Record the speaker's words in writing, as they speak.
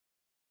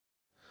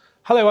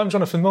Hello, I'm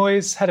Jonathan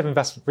Moyes, Head of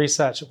Investment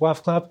Research at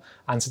Wealth Club,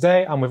 and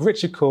today I'm with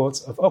Richard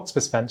Court of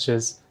Octopus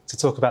Ventures to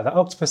talk about the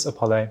Octopus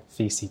Apollo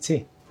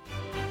VCT.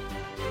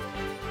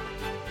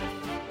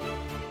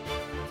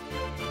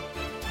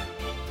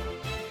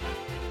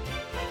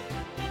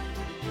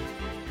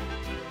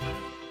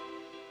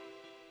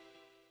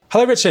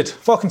 Hello, Richard.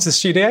 Welcome to the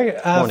studio.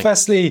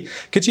 Firstly,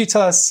 could you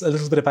tell us a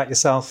little bit about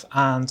yourself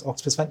and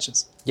Octopus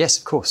Ventures? Yes,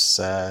 of course.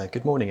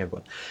 Good morning,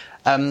 everyone.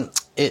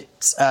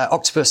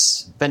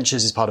 Octopus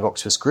Ventures is part of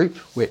Octopus Group,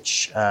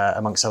 which,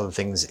 amongst other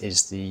things,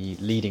 is the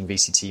leading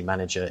VCT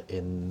manager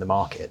in the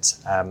market.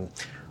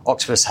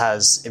 Octopus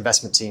has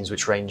investment teams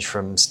which range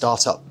from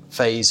startup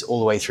phase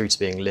all the way through to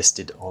being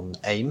listed on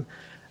AIM.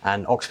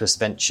 And Octopus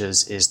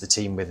Ventures is the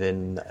team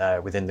within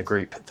the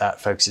group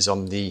that focuses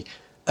on the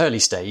early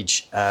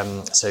stage,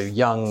 so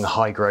young,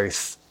 high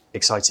growth,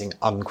 exciting,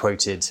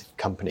 unquoted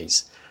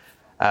companies.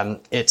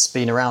 It's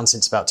been around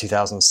since about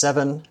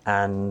 2007,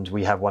 and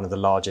we have one of the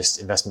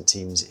largest investment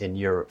teams in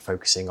Europe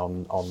focusing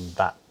on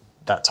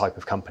that type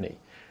of company.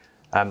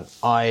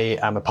 I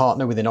am a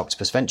partner within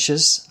Octopus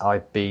Ventures.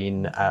 I've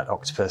been at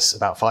Octopus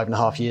about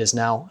 5.5 years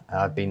now.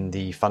 I've been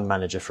the fund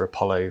manager for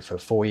Apollo for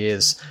 4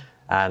 years,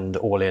 and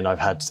all in, I've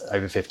had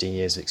over 15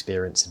 years of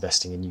experience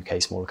investing in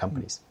UK smaller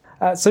companies.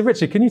 So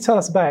Richard, can you tell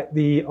us about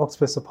the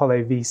Octopus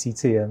Apollo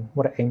VCT and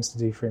what it aims to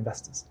do for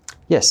investors?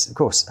 Yes, of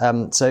course.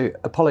 So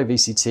Apollo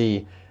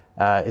VCT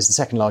is the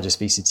second largest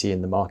VCT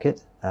in the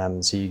market.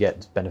 So you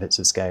get benefits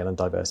of scale and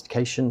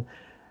diversification.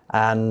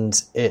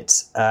 And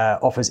it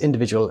offers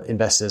individual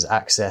investors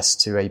access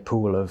to a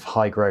pool of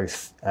high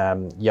growth,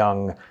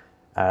 young,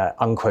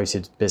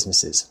 unquoted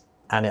businesses.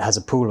 And it has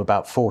a pool of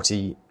about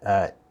 40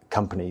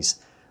 companies.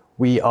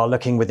 We are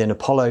looking within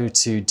Apollo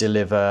to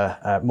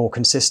deliver more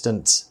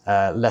consistent,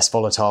 less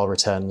volatile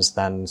returns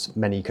than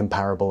many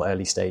comparable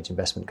early stage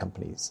investment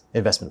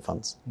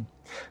funds.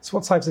 So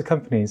what types of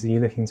companies are you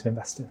looking to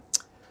invest in?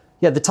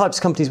 Yeah, the types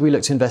of companies we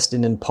look to invest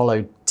in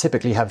Apollo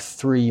typically have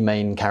three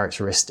main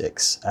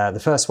characteristics.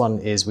 The first one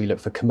is we look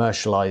for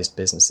commercialized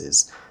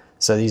businesses.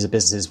 So these are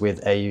businesses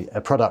with a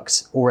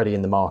product already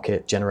in the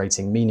market,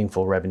 generating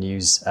meaningful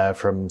revenues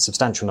from a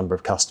substantial number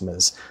of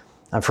customers.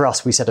 And for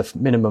us, we set a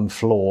minimum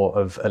floor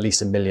of at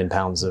least £1 million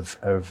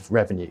of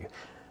revenue.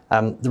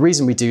 The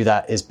reason we do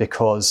that is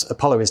because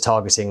Apollo is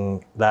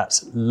targeting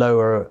that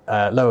lower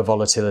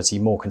volatility,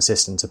 more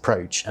consistent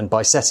approach. And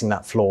by setting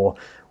that floor,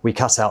 we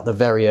cut out the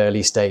very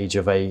early stage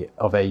of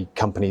a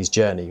company's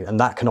journey. And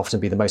that can often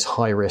be the most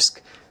high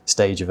risk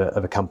stage of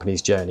a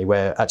company's journey,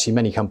 where actually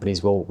many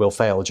companies will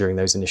fail during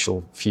those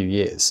initial few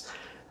years.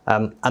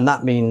 And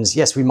that means,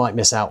 yes, we might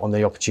miss out on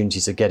the opportunity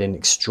to get in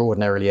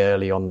extraordinarily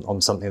early on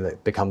something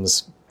that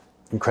becomes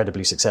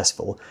incredibly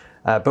successful.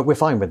 But we're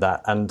fine with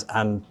that.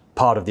 And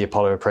part of the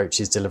Apollo approach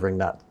is delivering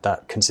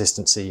that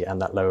consistency and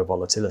that lower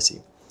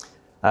volatility.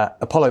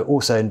 Apollo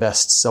also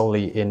invests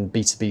solely in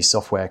B2B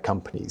software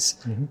companies.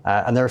 Mm-hmm.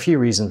 And there are a few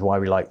reasons why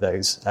we like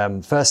those.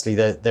 Firstly,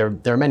 there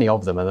are many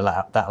of them, and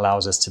that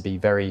allows us to be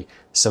very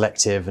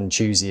selective and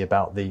choosy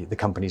about the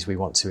companies we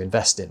want to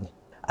invest in.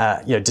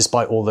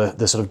 Despite all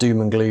the sort of doom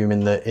and gloom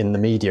in the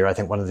media, I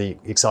think one of the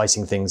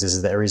exciting things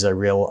is there is a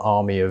real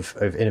army of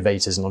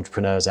innovators and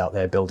entrepreneurs out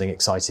there building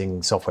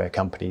exciting software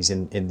companies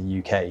in the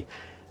UK.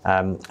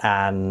 I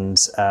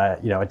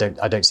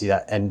don't see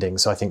that ending.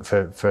 So I think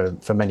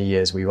for many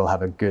years we will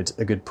have a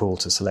good pool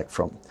to select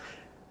from.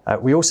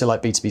 We also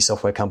like B2B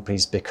software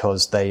companies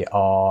because they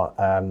are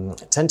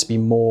tend to be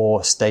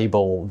more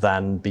stable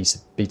than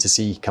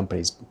B2C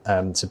companies.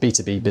 So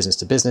B2B, business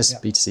to business, yeah.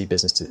 B2C,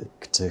 business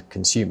to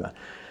consumer.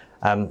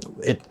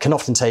 It can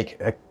often take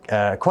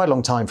quite a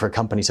long time for a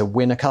company to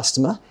win a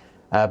customer,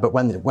 but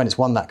when it's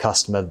won that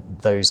customer,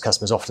 those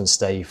customers often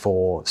stay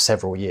for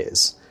several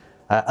years.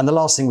 And the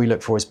last thing we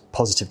look for is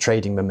positive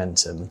trading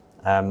momentum.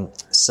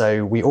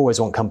 So we always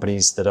want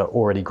companies that are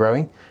already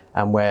growing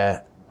and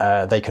where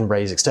they can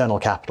raise external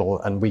capital,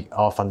 and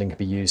our funding can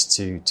be used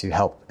to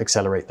help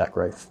accelerate that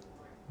growth.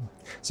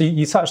 So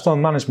you touched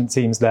on management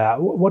teams there.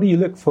 What do you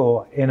look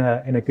for in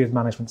a good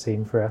management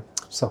team for a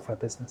software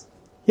business?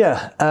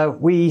 Yeah,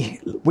 we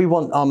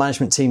want our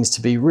management teams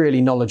to be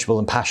really knowledgeable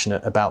and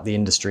passionate about the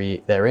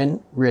industry they're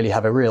in, really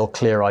have a real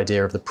clear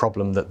idea of the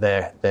problem that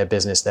their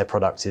business, their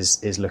product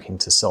is looking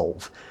to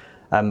solve.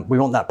 We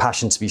want that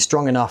passion to be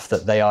strong enough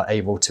that they are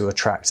able to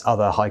attract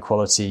other high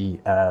quality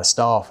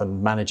staff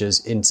and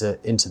managers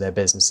into their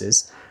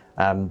businesses,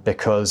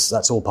 because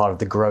that's all part of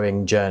the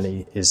growing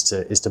journey is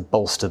to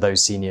bolster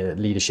those senior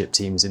leadership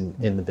teams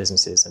in the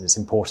businesses. And it's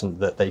important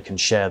that they can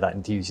share that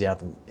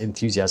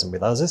enthusiasm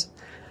with others.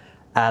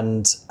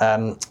 And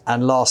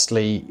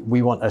lastly,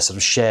 we want a sort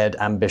of shared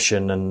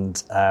ambition and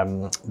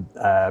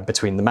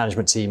between the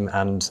management team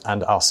and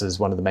us as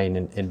one of the main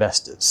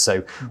investors.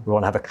 So we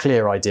want to have a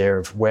clear idea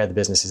of where the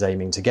business is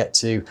aiming to get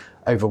to,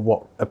 over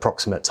what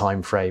approximate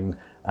time frame,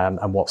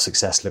 and what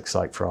success looks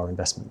like for our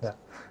investment. Yeah.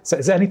 So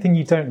is there anything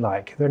you don't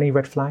like? Are there any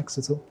red flags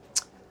at all?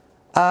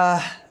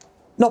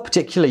 Not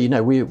particularly.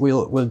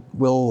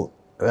 We'll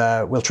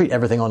we'll treat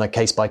everything on a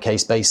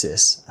case-by-case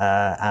basis,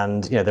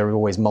 and there are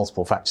always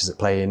multiple factors at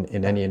play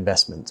in any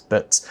investment.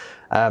 But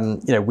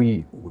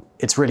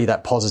it's really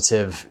that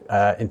positive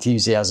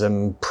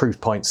enthusiasm,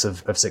 proof points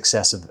of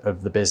success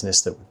of the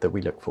business that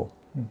we look for.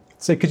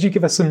 So could you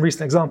give us some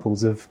recent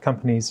examples of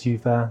companies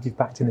you've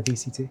backed in the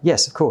VCT?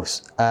 Yes, of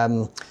course.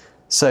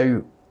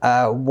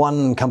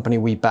 One company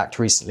we backed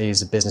recently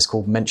is a business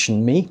called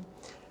Mention Me.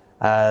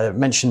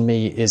 Mention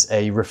Me is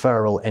a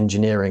referral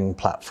engineering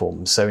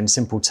platform. So in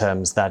simple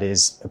terms, that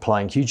is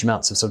applying huge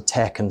amounts of sort of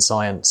tech and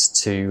science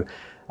to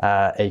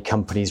a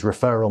company's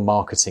referral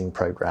marketing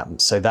program.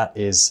 So that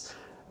is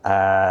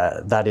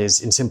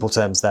in simple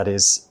terms, that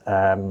is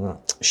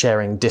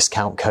sharing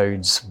discount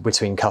codes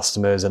between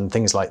customers and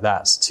things like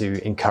that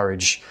to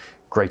encourage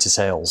greater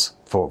sales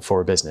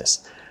for a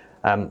business.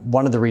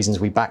 One of the reasons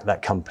we back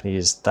that company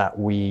is that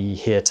we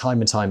hear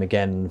time and time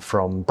again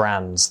from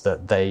brands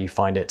that they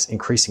find it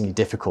increasingly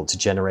difficult to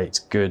generate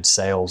good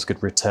sales,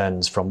 good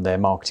returns from their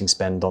marketing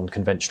spend on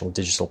conventional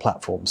digital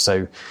platforms.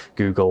 So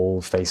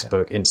Google,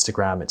 Facebook,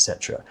 Instagram,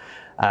 etc.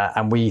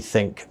 And we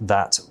think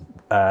that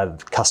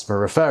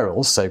customer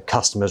referrals, so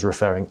customers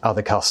referring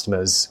other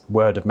customers,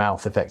 word of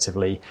mouth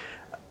effectively,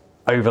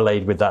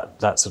 overlaid with that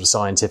sort of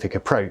scientific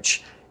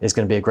approach, is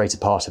going to be a greater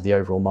part of the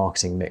overall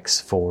marketing mix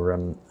for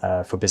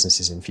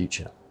businesses in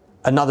future.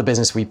 Another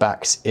business we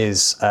backed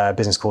is a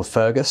business called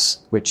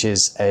Fergus, which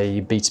is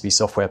a B2B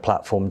software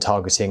platform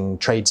targeting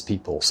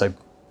tradespeople, so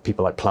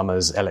people like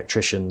plumbers,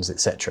 electricians,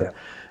 etc. Yeah.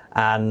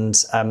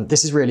 And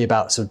this is really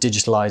about sort of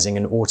digitalizing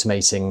and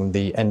automating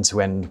the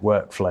end-to-end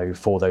workflow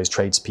for those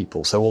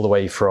tradespeople. So all the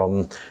way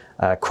from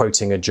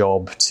quoting a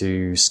job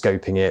to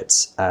scoping it,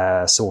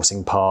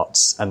 sourcing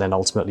parts, and then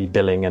ultimately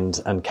billing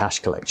and cash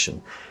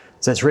collection.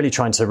 So it's really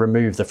trying to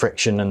remove the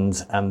friction and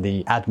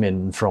the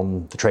admin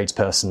from the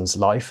tradesperson's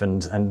life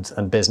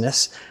and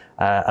business,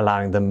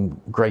 allowing them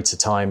greater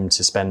time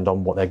to spend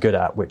on what they're good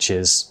at, which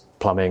is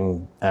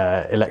plumbing,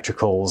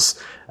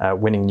 electricals,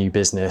 winning new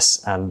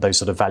business, and those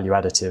sort of value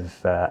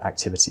additive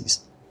activities.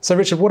 So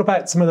Richard, what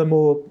about some of the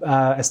more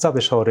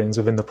established holdings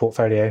within the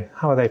portfolio?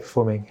 How are they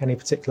performing? Any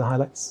particular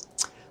highlights?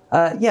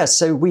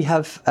 So we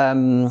have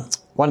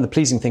one of the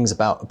pleasing things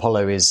about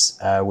Apollo is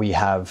we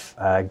have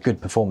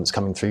good performance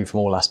coming through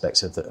from all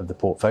aspects of the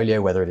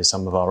portfolio, whether it is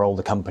some of our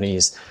older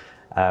companies,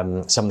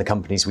 some of the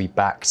companies we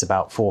backed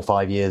about 4 or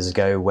 5 years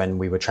ago when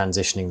we were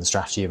transitioning the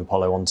strategy of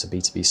Apollo onto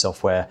B2B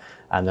software,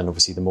 and then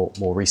obviously the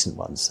more recent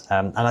ones.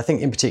 And I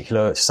think in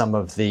particular, some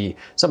of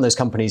those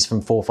companies from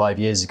 4 or 5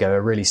 years ago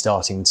are really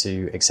starting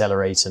to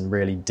accelerate and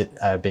really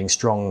being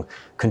strong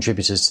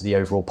contributors to the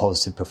overall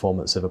positive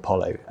performance of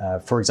Apollo.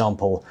 For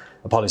example,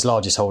 Apollo's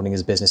largest holding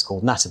is a business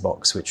called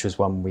Natterbox, which was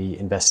one we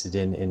invested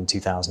in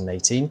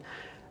 2018.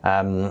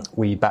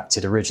 We backed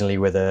it originally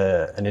with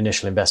an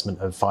initial investment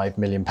of £5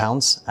 million,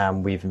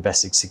 and we've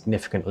invested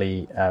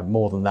significantly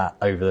more than that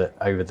over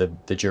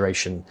the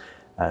duration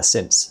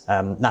since.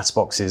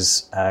 Natterbox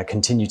is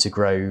continued to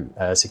grow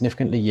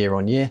significantly year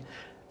on year,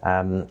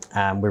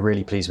 and we're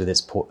really pleased with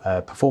its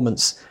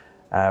performance.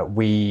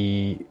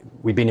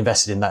 We've been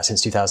invested in that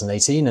since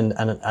 2018,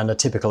 and a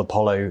typical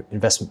Apollo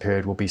investment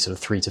period will be sort of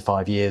 3 to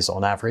 5 years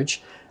on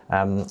average.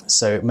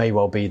 So it may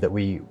well be that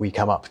we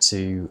come up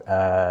to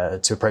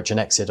approach an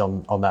exit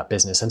on that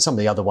business, and some of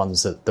the other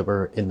ones that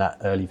were in that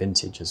early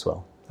vintage as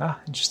well.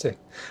 Interesting.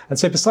 And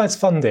so besides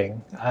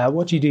funding,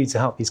 what do you do to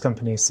help these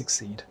companies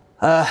succeed?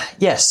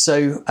 Yes,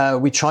 so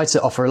we try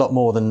to offer a lot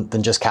more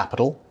than just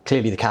capital.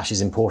 Clearly the cash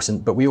is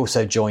important, but we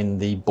also join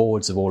the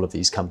boards of all of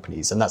these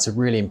companies, and that's a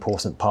really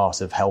important part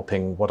of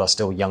helping what are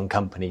still young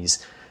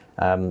companies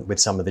with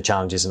some of the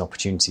challenges and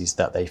opportunities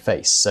that they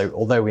face. So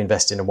although we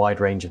invest in a wide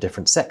range of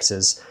different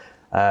sectors,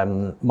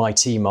 my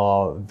team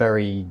are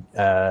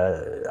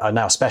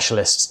now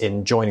specialists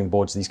in joining the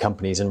boards of these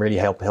companies and really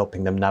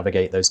helping them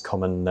navigate those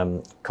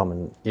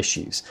common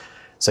issues.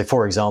 So,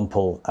 for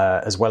example,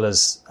 as well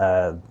as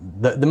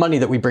the money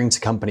that we bring to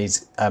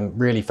companies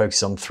really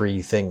focus on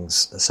 3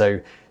 things. So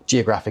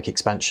geographic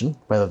expansion,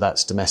 whether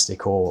that's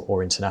domestic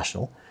or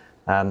international.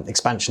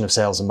 Expansion of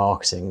sales and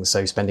marketing,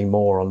 so spending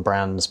more on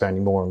brands,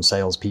 spending more on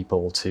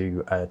salespeople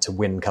to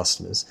win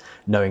customers,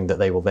 knowing that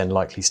they will then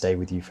likely stay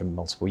with you for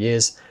multiple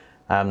years.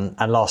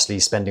 And lastly,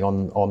 spending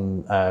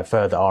on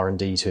further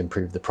R&D to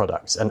improve the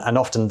product. And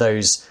often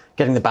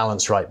getting the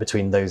balance right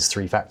between those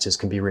 3 factors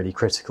can be really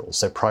critical.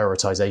 So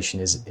prioritization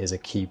is a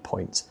key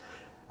point.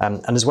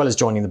 And as well as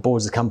joining the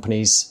boards of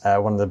companies,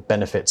 one of the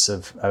benefits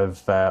of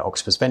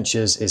Octopus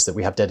Ventures is that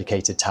we have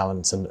dedicated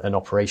talent and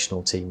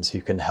operational teams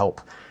who can help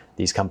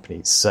these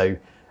companies. So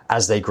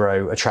as they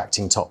grow,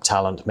 attracting top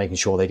talent, making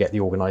sure they get the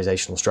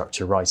organizational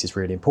structure right is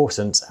really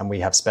important. And we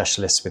have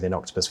specialists within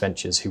Octopus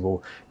Ventures who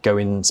will go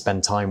in and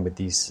spend time with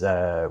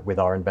with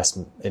our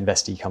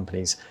investee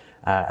companies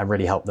and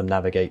really help them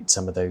navigate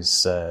some of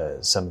those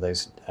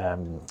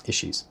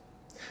issues.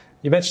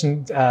 You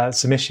mentioned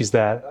some issues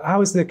there. How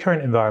is the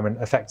current environment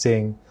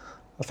affecting,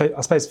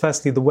 I suppose,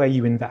 firstly, the way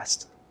you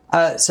invest?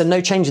 So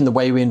no change in the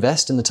way we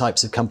invest and the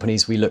types of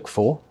companies we look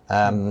for.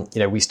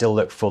 We still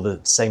look for the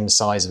same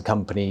size of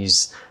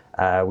companies,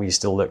 We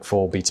still look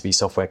for B2B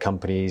software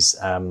companies,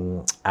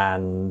 and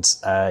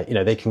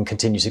they can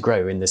continue to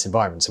grow in this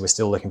environment. So we're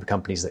still looking for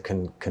companies that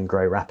can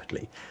grow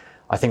rapidly.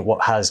 I think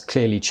what has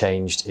clearly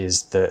changed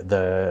is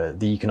the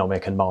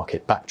economic and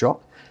market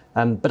backdrop.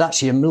 But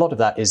actually, a lot of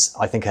that is,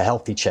 I think, a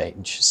healthy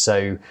change.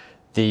 So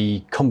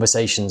the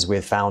conversations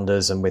with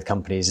founders and with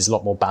companies is a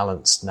lot more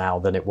balanced now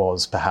than it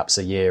was perhaps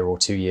a year or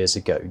 2 years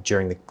ago.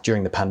 During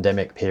the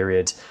pandemic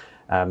period,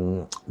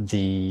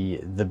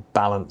 the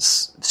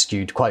balance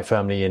skewed quite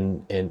firmly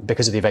in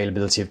because of the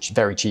availability of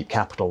very cheap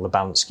capital. The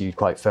balance skewed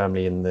quite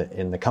firmly in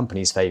the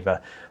company's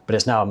favour. But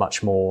it's now a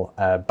much more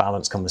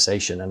balanced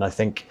conversation, and I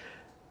think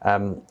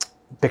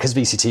because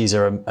VCTs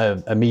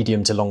are a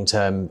medium to long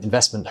term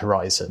investment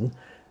horizon,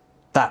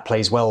 that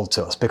plays well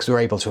to us because we're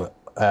able to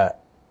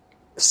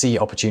see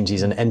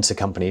opportunities and enter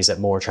companies at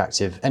more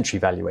attractive entry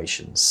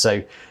valuations.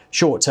 So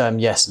short term,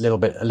 yes, a little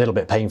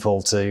bit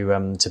painful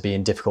to be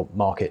in difficult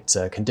market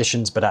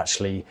conditions, but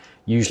actually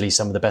usually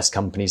some of the best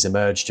companies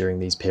emerge during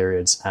these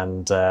periods,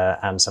 and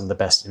some of the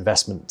best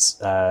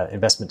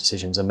investment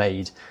decisions are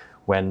made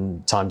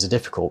when times are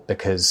difficult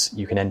because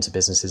you can enter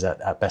businesses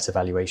at better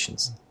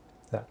valuations.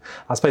 Yeah.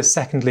 I suppose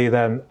secondly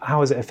then,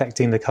 how is it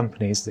affecting the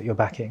companies that you're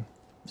backing?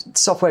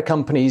 Software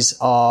companies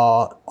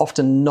are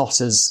often not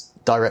as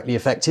directly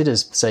affected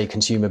as, say,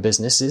 consumer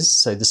businesses.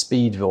 So the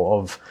speed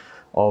of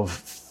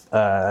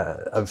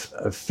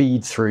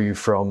feed through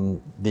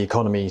from the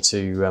economy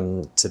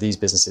to these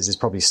businesses is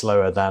probably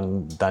slower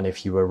than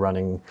if you were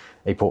running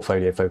a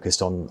portfolio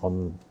focused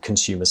on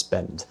consumer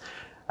spend.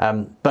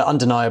 But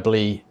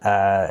undeniably,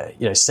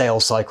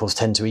 sales cycles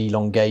tend to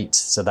elongate,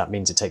 so that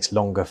means it takes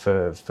longer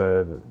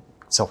for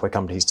software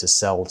companies to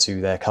sell to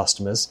their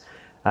customers.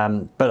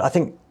 But I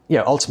think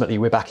ultimately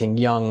we're backing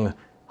young,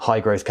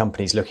 high-growth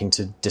companies looking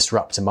to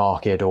disrupt a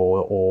market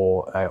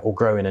or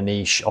grow in a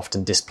niche,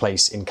 often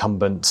displace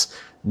incumbent,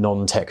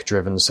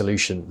 non-tech-driven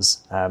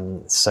solutions.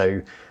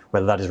 So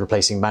whether that is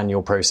replacing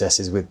manual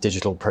processes with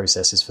digital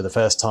processes for the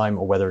first time,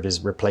 or whether it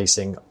is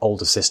replacing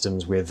older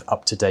systems with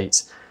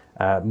up-to-date,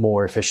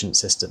 more efficient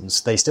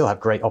systems, they still have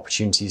great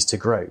opportunities to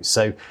grow.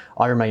 So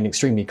I remain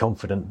extremely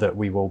confident that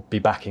we will be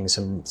backing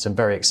some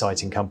very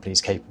exciting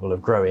companies capable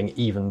of growing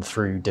even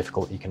through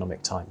difficult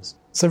economic times.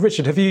 So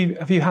Richard, have you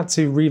had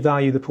to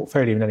revalue the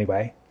portfolio in any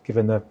way,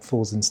 given the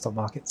falls in stock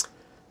markets?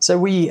 So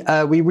we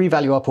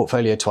revalue our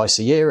portfolio twice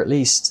a year at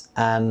least,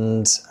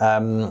 and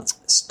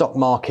stock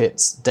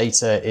market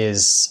data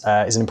is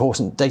an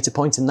important data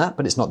point in that,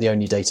 but it's not the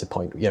only data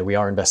point. We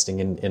are investing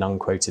in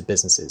unquoted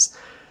businesses.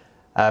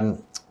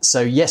 So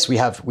yes, we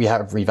have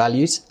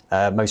revalued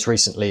most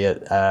recently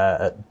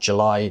at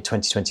July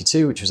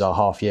 2022, which was our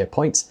half year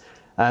point,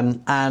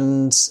 and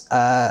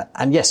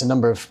yes, a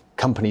number of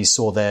companies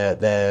saw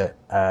their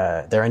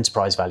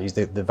enterprise values,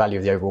 the value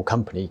of the overall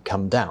company,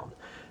 come down.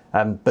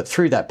 But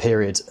through that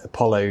period,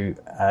 Apollo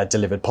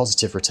delivered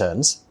positive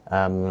returns,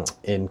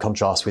 in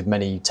contrast with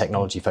many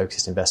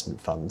technology-focused investment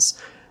funds.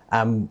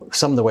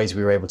 Some of the ways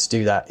we were able to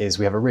do that is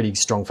we have a really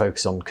strong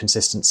focus on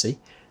consistency.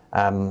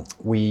 I'm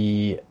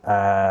pleased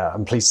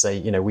to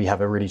say, we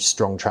have a really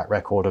strong track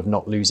record of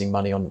not losing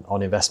money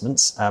on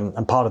investments.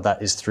 And part of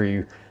that is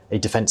through a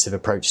defensive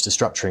approach to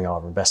structuring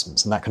our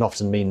investments. And that can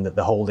often mean that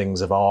the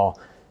holdings of our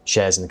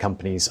shares in the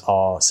companies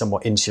are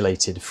somewhat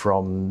insulated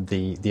from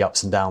the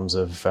ups and downs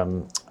of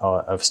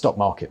stock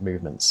market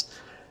movements.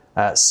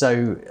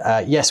 So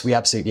yes, we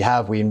absolutely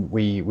have. We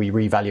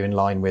revalue in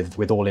line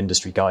with all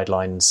industry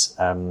guidelines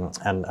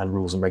and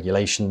rules and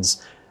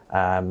regulations.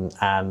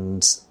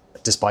 And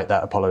despite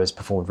that, Apollo has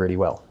performed really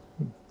well.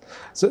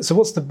 So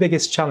what's the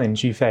biggest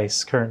challenge you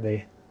face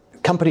currently?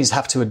 Companies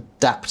have to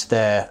adapt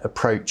their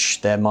approach,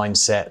 their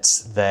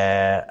mindset,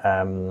 their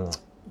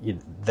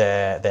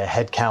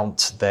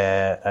headcount,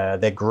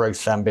 their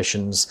growth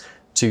ambitions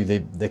to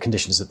the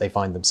conditions that they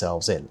find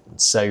themselves in.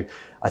 So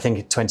I think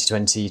in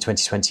 2020,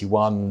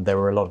 2021, there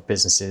were a lot of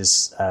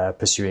businesses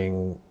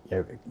pursuing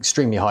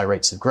extremely high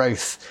rates of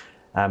growth,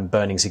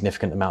 burning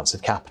significant amounts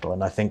of capital.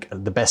 And I think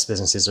the best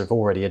businesses have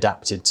already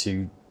adapted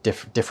to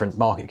different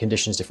market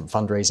conditions, different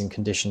fundraising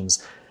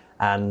conditions,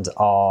 and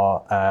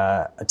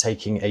are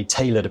taking a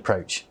tailored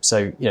approach.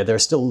 So there are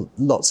still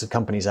lots of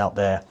companies out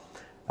there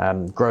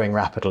growing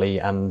rapidly,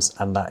 and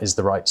that is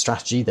the right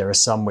strategy. There are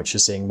some which are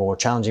seeing more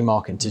challenging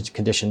market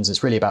conditions.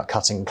 It's really about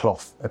cutting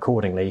cloth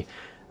accordingly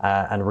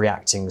and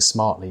reacting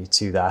smartly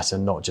to that,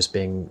 and not just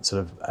being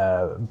sort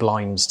of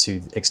blind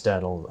to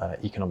external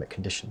economic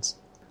conditions.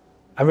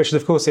 And Richard,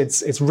 of course,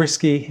 it's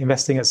risky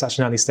investing at such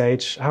an early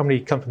stage. How many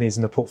companies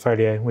in the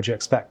portfolio would you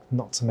expect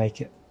not to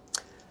make it?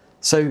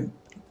 So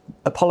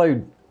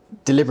Apollo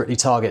deliberately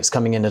targets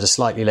coming in at a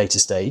slightly later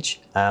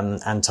stage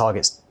and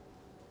targets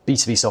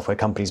B2B software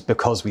companies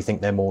because we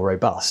think they're more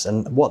robust.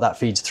 And what that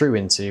feeds through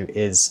into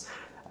is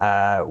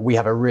we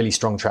have a really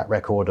strong track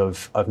record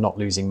of not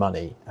losing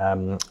money.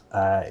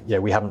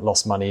 We haven't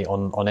lost money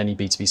on any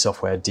B2B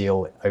software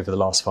deal over the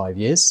last 5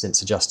 years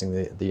since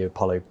adjusting the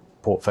Apollo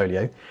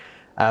portfolio.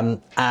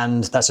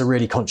 And that's a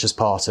really conscious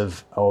part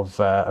of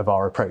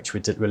our approach.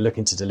 We're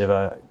looking to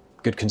deliver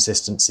good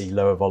consistency,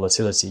 lower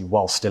volatility,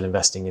 while still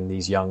investing in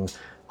these young,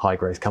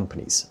 high-growth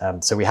companies.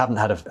 So we haven't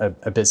had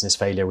a business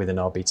failure within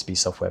our B2B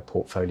software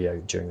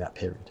portfolio during that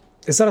period.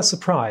 Is that a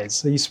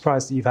surprise? Are you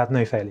surprised that you've had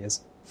no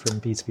failures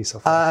from B2B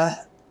software?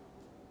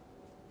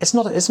 It's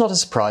not a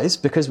surprise,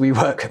 because we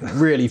work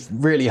really,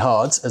 really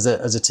hard as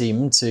a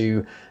team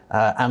to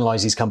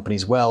analyze these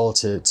companies well,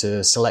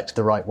 to select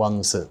the right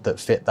ones that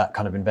fit that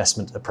kind of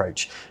investment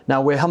approach.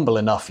 Now, we're humble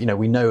enough,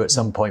 we know at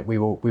some point we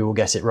will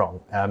get it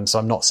wrong. So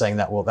I'm not saying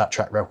that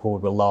track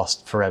record will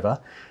last forever.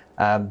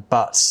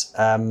 But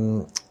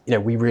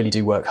we really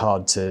do work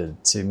hard to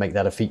make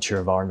that a feature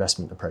of our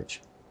investment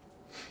approach.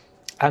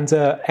 And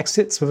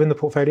exits within the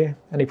portfolio?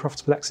 Any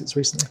profitable exits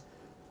recently?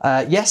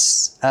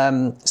 Yes.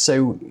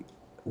 So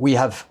we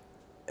have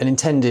an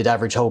intended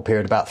average hold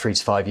period about 3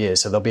 to 5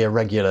 years. So there'll be a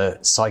regular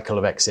cycle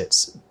of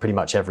exits pretty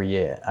much every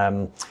year.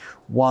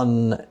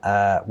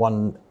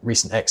 One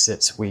recent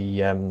exit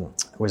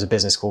was a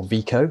business called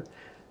Vico.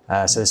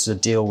 So this is a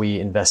deal we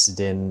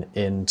invested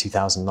in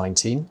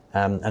 2019.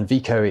 And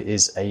Vico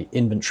is a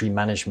inventory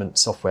management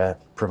software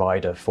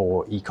provider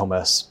for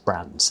e-commerce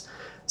brands.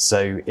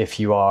 So if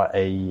you are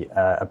a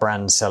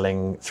brand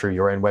selling through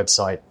your own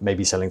website,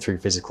 maybe selling through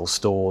physical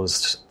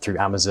stores, through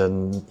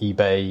Amazon,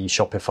 eBay,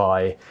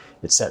 Shopify,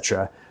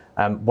 etc.,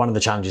 one of the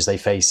challenges they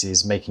face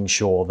is making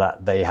sure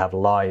that they have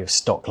live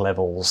stock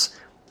levels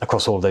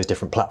across all of those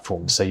different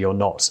platforms. So you're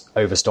not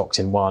overstocked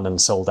in one and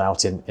sold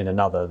out in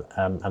another,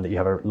 and that you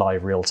have a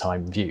live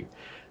real-time view.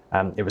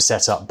 It was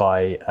set up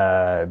by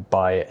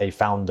a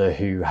founder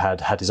who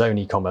had his own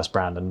e-commerce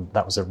brand, and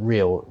that was a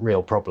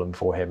real problem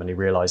for him. And he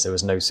realised there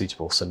was no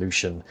suitable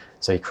solution,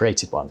 so he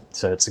created one.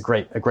 So it's a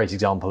great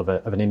example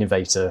of an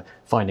innovator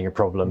finding a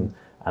problem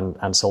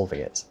and solving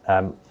it.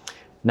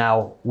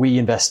 Now, we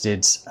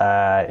invested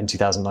in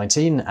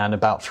 2019, and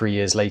about 3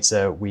 years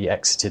later, we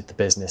exited the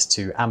business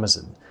to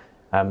Amazon.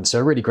 So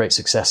a really great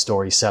success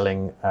story,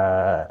 selling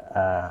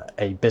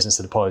a business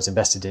that Apollo's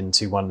invested in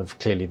to one of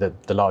clearly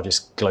the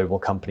largest global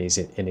companies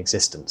in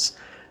existence.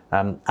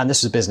 And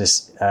this was a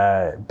business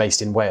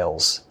based in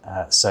Wales.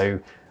 So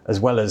as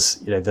well as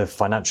the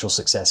financial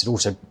success, it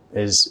also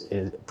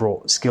it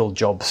brought skilled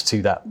jobs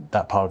to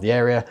that part of the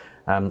area.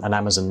 And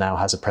Amazon now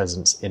has a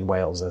presence in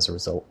Wales as a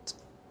result.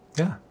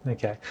 Yeah,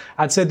 okay.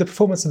 And so the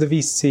performance of the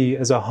VCT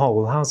as a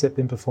whole, how's it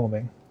been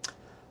performing?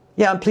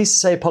 Yeah, I'm pleased to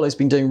say Apollo's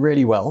been doing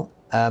really well.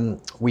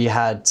 We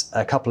had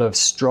a couple of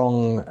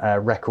strong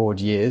record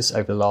years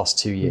over the last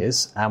 2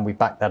 years, and we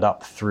backed that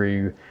up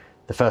through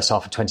the first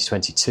half of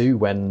 2022,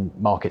 when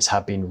markets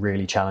have been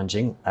really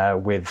challenging,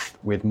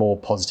 with more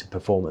positive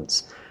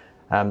performance.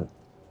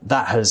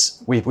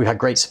 We've had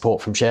great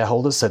support from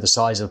shareholders, so the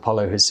size of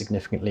Apollo has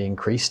significantly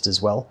increased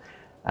as well.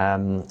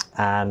 I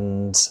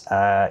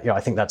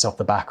think that's off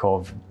the back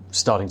of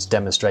starting to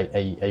demonstrate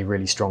a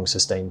really strong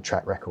sustained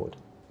track record.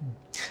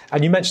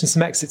 And you mentioned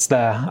some exits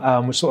there,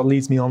 which sort of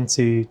leads me on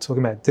to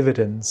talking about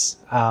dividends.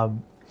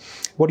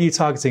 What are you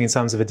targeting in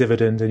terms of a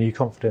dividend, and are you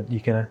confident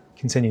you can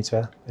continue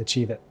to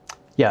achieve it?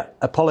 Yeah,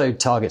 Apollo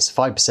targets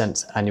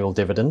 5% annual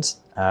dividend,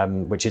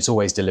 which it's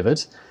always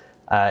delivered.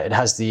 It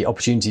has the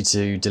opportunity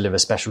to deliver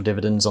special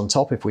dividends on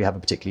top if we have a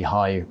particularly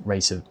high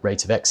rate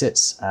of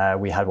exits.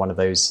 We had one of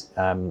those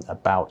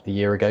about a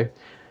year ago.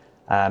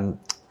 Yes,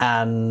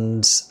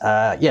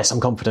 I'm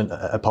confident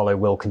Apollo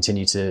will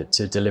continue to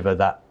deliver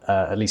that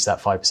at least that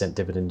 5%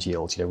 dividend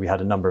yield. We had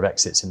a number of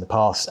exits in the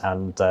past,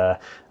 and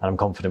I'm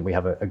confident we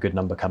have a good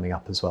number coming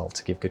up as well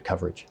to give good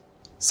coverage.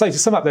 So to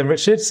sum up then,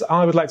 Richard,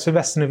 I would like to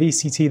invest in a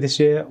VCT this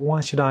year.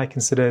 Why should I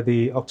consider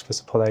the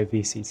Octopus Apollo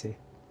VCT?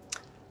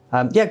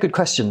 Good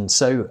question.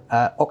 So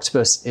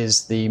Octopus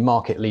is the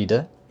market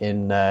leader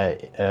in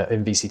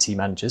VCT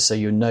managers. So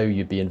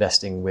you'd be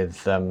investing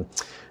with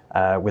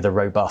a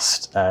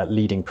robust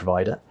leading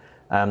provider.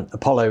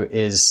 Apollo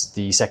is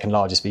the second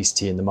largest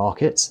VCT in the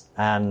market,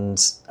 and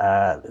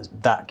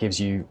that gives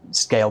you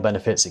scale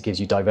benefits, it gives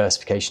you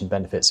diversification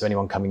benefits, so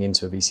anyone coming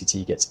into a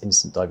VCT gets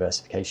instant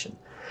diversification.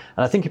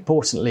 And I think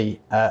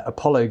importantly,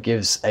 Apollo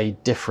gives a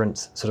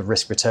different sort of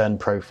risk-return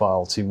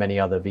profile to many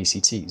other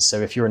VCTs. So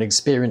if you're an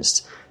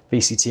experienced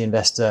VCT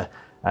investor,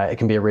 it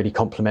can be a really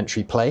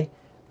complementary play,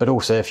 but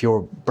also if you're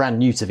brand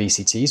new to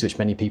VCTs, which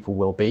many people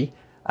will be,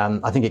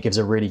 I think it gives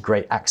a really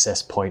great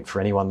access point for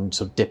anyone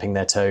sort of dipping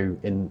their toe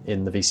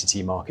in the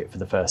VCT market for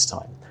the first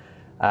time.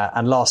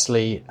 And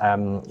lastly,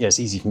 it's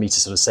easy for me to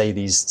sort of say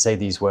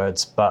these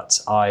words,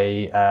 but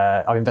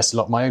I've invested a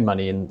lot of my own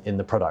money in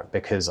the product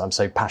because I'm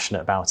so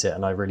passionate about it,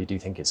 and I really do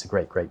think it's a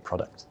great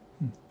product.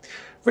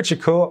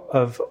 Richard Court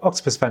of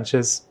Octopus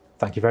Ventures,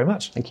 thank you very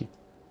much. Thank you.